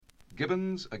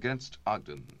Gibbons against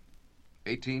Ogden,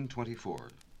 1824.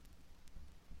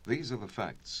 These are the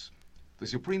facts. The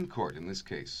Supreme Court in this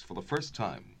case, for the first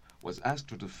time, was asked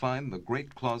to define the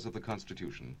great clause of the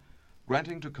Constitution,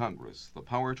 granting to Congress the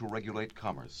power to regulate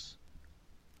commerce.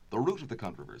 The root of the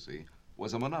controversy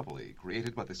was a monopoly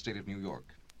created by the state of New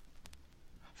York.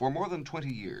 For more than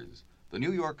 20 years, the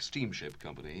New York Steamship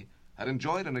Company had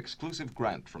enjoyed an exclusive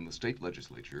grant from the state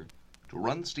legislature to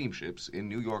run steamships in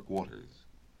New York waters.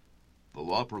 The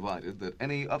law provided that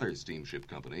any other steamship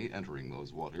company entering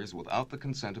those waters without the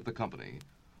consent of the company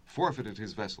forfeited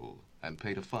his vessel and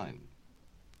paid a fine.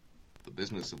 The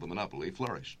business of the monopoly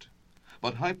flourished,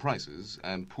 but high prices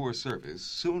and poor service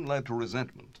soon led to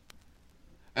resentment.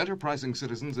 Enterprising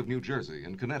citizens of New Jersey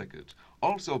and Connecticut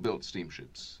also built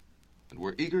steamships and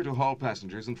were eager to haul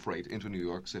passengers and freight into New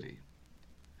York City.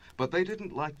 But they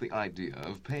didn't like the idea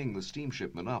of paying the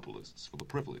steamship monopolists for the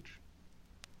privilege.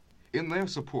 In their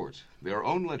support, their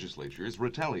own legislatures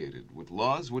retaliated with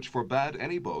laws which forbade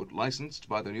any boat licensed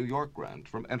by the New York grant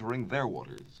from entering their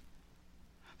waters.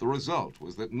 The result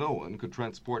was that no one could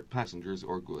transport passengers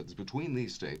or goods between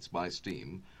these states by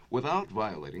steam without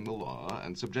violating the law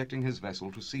and subjecting his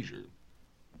vessel to seizure.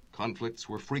 Conflicts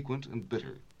were frequent and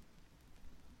bitter.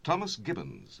 Thomas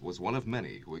Gibbons was one of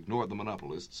many who ignored the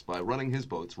monopolists by running his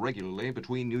boats regularly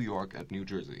between New York and New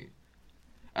Jersey.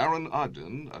 Aaron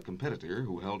Ogden, a competitor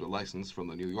who held a license from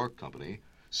the New York company,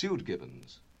 sued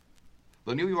Gibbons.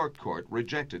 The New York court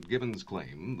rejected Gibbons'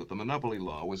 claim that the monopoly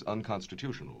law was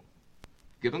unconstitutional.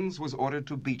 Gibbons was ordered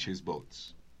to beach his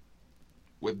boats.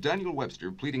 With Daniel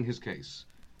Webster pleading his case,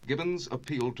 Gibbons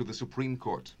appealed to the Supreme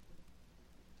Court.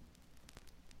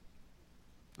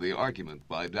 The argument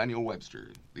by Daniel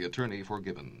Webster, the attorney for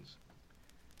Gibbons.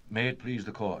 May it please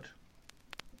the court.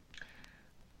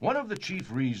 One of the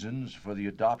chief reasons for the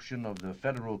adoption of the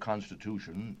federal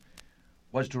Constitution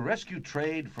was to rescue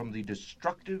trade from the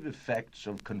destructive effects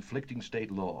of conflicting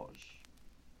state laws.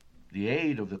 The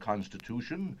aid of the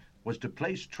Constitution was to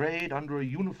place trade under a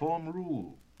uniform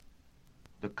rule.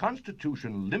 The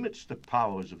Constitution limits the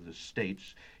powers of the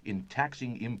states in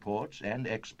taxing imports and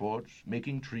exports,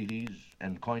 making treaties,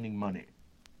 and coining money.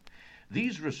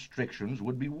 These restrictions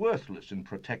would be worthless in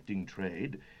protecting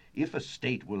trade if a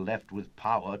state were left with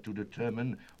power to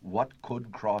determine what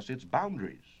could cross its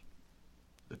boundaries.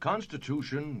 The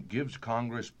Constitution gives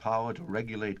Congress power to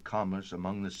regulate commerce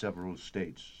among the several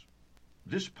states.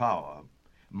 This power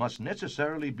must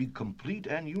necessarily be complete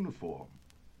and uniform.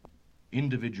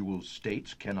 Individual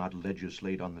states cannot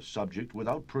legislate on the subject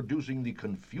without producing the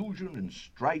confusion and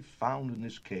strife found in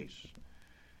this case.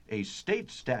 A state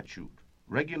statute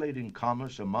regulating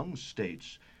commerce among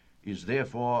states is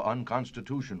therefore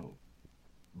unconstitutional.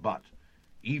 But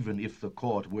even if the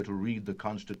court were to read the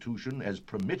Constitution as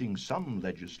permitting some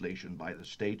legislation by the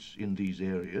states in these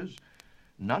areas,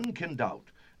 none can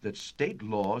doubt that state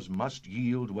laws must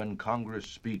yield when Congress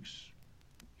speaks.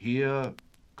 Here,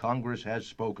 Congress has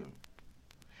spoken.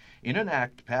 In an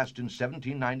act passed in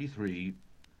 1793,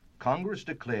 Congress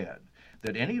declared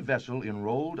that any vessel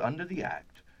enrolled under the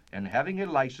act and having a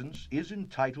license is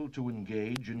entitled to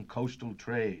engage in coastal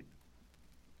trade.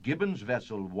 Gibbons'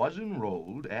 vessel was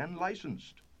enrolled and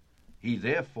licensed. He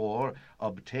therefore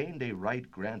obtained a right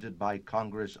granted by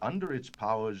Congress under its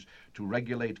powers to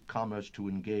regulate commerce to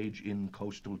engage in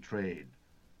coastal trade.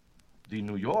 The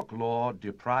New York law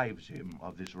deprives him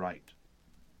of this right.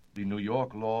 The New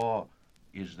York law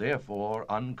is therefore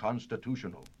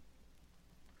unconstitutional.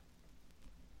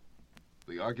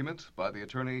 The argument by the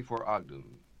attorney for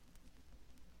Ogden.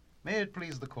 May it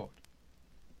please the court.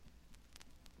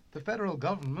 The federal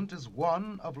government is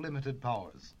one of limited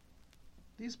powers.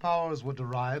 These powers were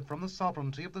derived from the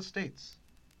sovereignty of the states.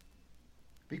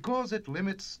 Because it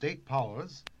limits state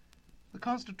powers, the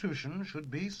Constitution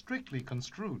should be strictly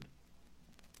construed.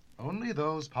 Only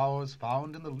those powers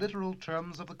found in the literal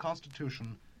terms of the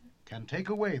Constitution can take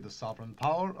away the sovereign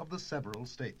power of the several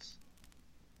states.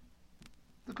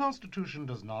 The Constitution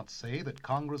does not say that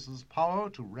Congress's power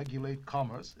to regulate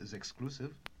commerce is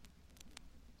exclusive.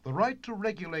 The right to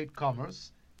regulate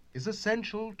commerce is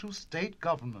essential to state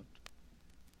government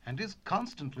and is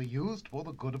constantly used for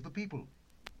the good of the people.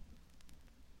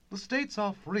 The states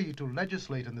are free to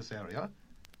legislate in this area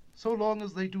so long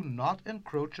as they do not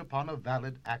encroach upon a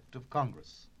valid act of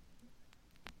Congress.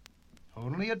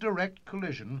 Only a direct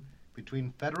collision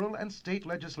between federal and state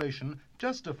legislation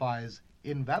justifies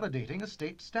invalidating a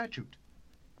state statute.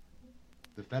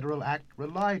 The federal act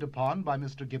relied upon by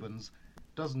Mr. Gibbons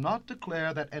does not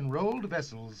declare that enrolled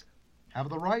vessels have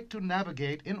the right to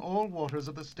navigate in all waters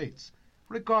of the states,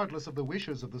 regardless of the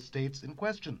wishes of the states in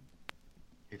question.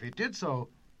 If it did so,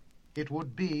 it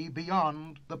would be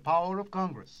beyond the power of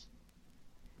Congress.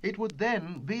 It would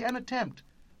then be an attempt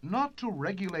not to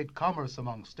regulate commerce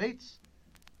among states,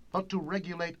 but to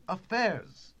regulate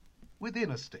affairs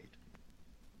within a state.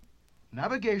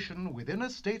 Navigation within a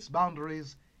state's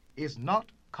boundaries is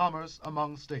not commerce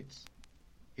among states.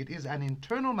 It is an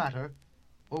internal matter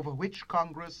over which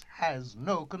Congress has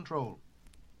no control.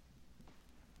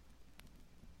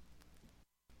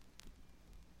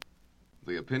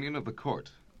 The opinion of the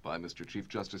court by Mr. Chief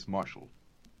Justice Marshall.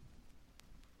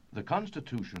 The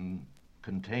Constitution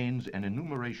contains an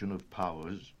enumeration of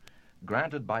powers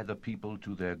granted by the people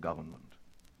to their government.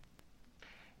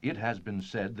 It has been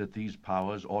said that these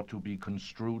powers ought to be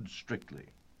construed strictly.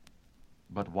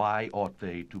 But why ought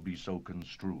they to be so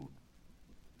construed?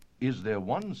 Is there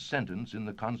one sentence in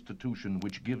the Constitution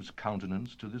which gives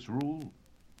countenance to this rule?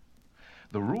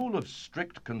 The rule of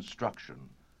strict construction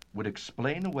would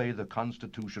explain away the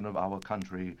Constitution of our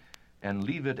country and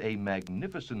leave it a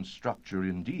magnificent structure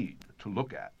indeed to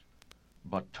look at,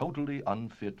 but totally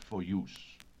unfit for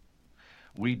use.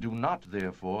 We do not,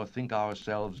 therefore, think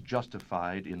ourselves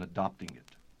justified in adopting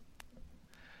it.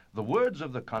 The words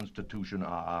of the Constitution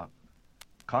are,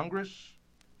 Congress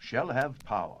shall have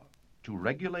power to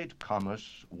regulate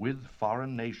commerce with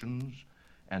foreign nations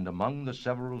and among the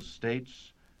several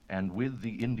states and with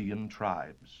the Indian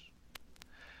tribes.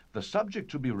 The subject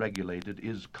to be regulated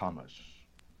is commerce.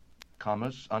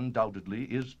 Commerce undoubtedly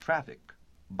is traffic,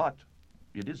 but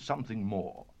it is something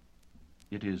more.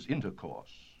 It is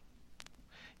intercourse.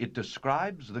 It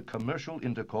describes the commercial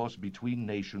intercourse between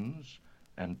nations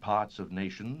and parts of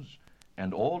nations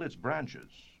and all its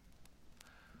branches.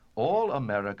 All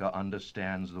America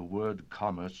understands the word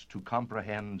commerce to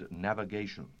comprehend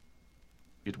navigation.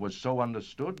 It was so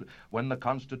understood when the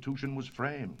Constitution was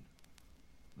framed.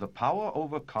 The power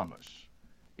over commerce,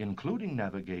 including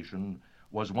navigation,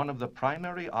 was one of the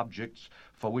primary objects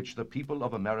for which the people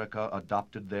of America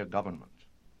adopted their government.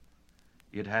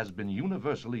 It has been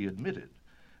universally admitted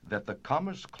that the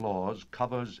Commerce Clause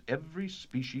covers every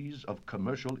species of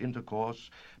commercial intercourse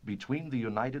between the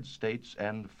United States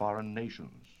and foreign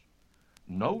nations.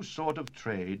 No sort of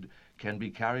trade can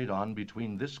be carried on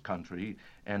between this country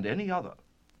and any other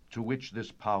to which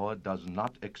this power does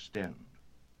not extend.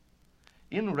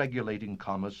 In regulating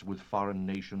commerce with foreign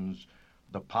nations,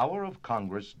 the power of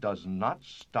Congress does not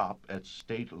stop at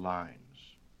state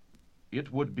lines.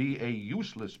 It would be a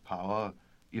useless power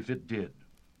if it did.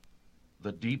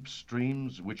 The deep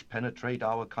streams which penetrate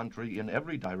our country in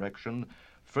every direction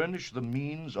furnish the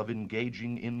means of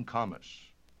engaging in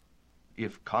commerce.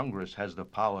 If Congress has the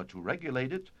power to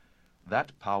regulate it,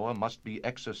 that power must be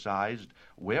exercised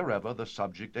wherever the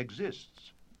subject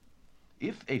exists.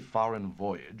 If a foreign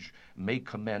voyage may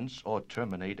commence or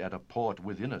terminate at a port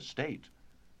within a state,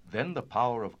 then the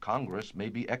power of Congress may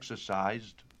be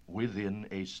exercised within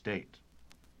a state.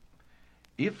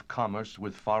 If commerce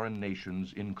with foreign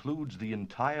nations includes the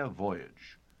entire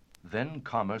voyage, then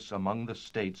commerce among the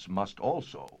states must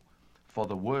also, for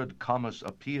the word commerce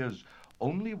appears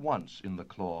only once in the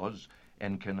clause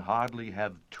and can hardly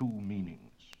have two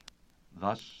meanings.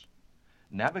 Thus,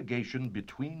 navigation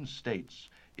between states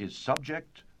is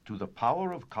subject to the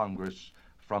power of Congress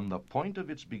from the point of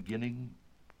its beginning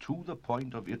to the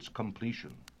point of its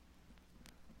completion.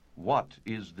 What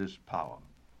is this power?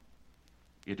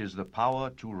 It is the power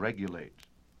to regulate,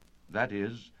 that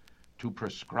is, to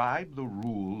prescribe the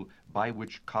rule by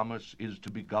which commerce is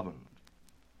to be governed.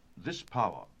 This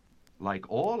power, like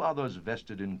all others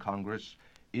vested in Congress,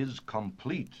 is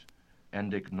complete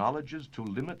and acknowledges to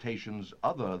limitations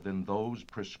other than those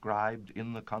prescribed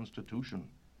in the Constitution.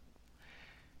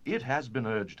 It has been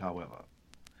urged, however,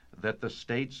 that the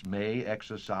states may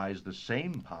exercise the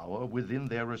same power within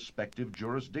their respective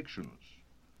jurisdictions.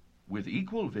 With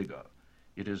equal vigor,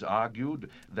 it is argued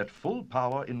that full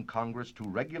power in Congress to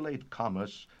regulate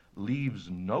commerce leaves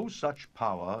no such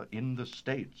power in the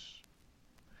states.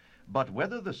 But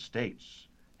whether the states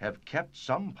have kept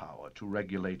some power to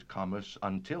regulate commerce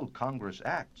until Congress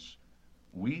acts,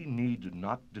 we need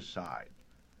not decide.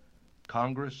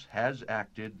 Congress has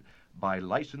acted by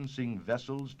licensing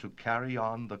vessels to carry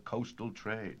on the coastal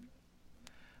trade.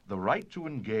 The right to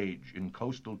engage in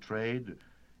coastal trade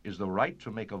is the right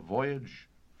to make a voyage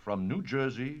from New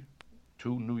Jersey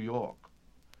to New York.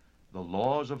 The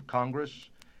laws of Congress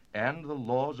and the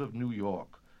laws of New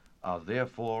York are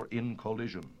therefore in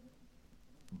collision.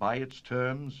 By its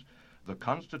terms, the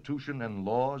Constitution and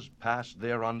laws passed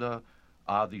thereunder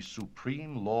are the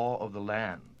supreme law of the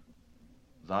land.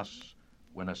 Thus,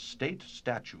 when a state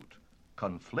statute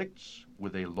conflicts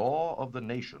with a law of the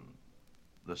nation,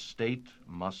 the state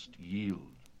must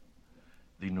yield.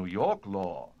 The New York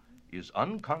law is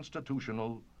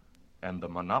unconstitutional and the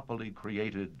monopoly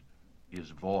created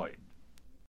is void.